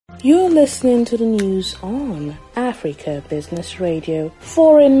You're listening to the news on Africa Business Radio.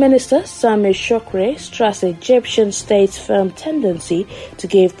 Foreign Minister Sameh Shoukry stressed the Egyptian state's firm tendency to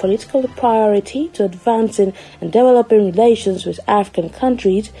give political priority to advancing and developing relations with African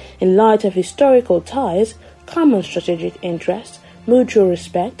countries in light of historical ties, common strategic interests, mutual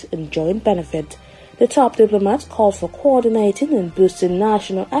respect, and joint benefit. The top diplomat called for coordinating and boosting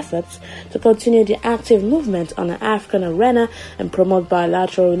national efforts to continue the active movement on the African arena and promote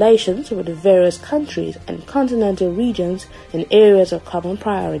bilateral relations with the various countries and continental regions in areas of common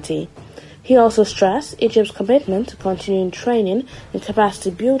priority. He also stressed Egypt's commitment to continuing training and capacity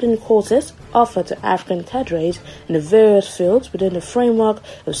building courses offered to African cadres in the various fields within the framework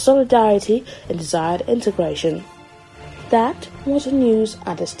of solidarity and desired integration. That was the news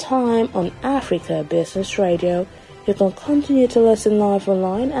at this time on Africa Business Radio. You can continue to listen live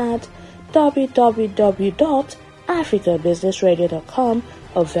online at www.africabusinessradio.com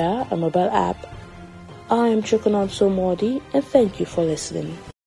or via a mobile app. I am Chukwunonso Modi and thank you for listening.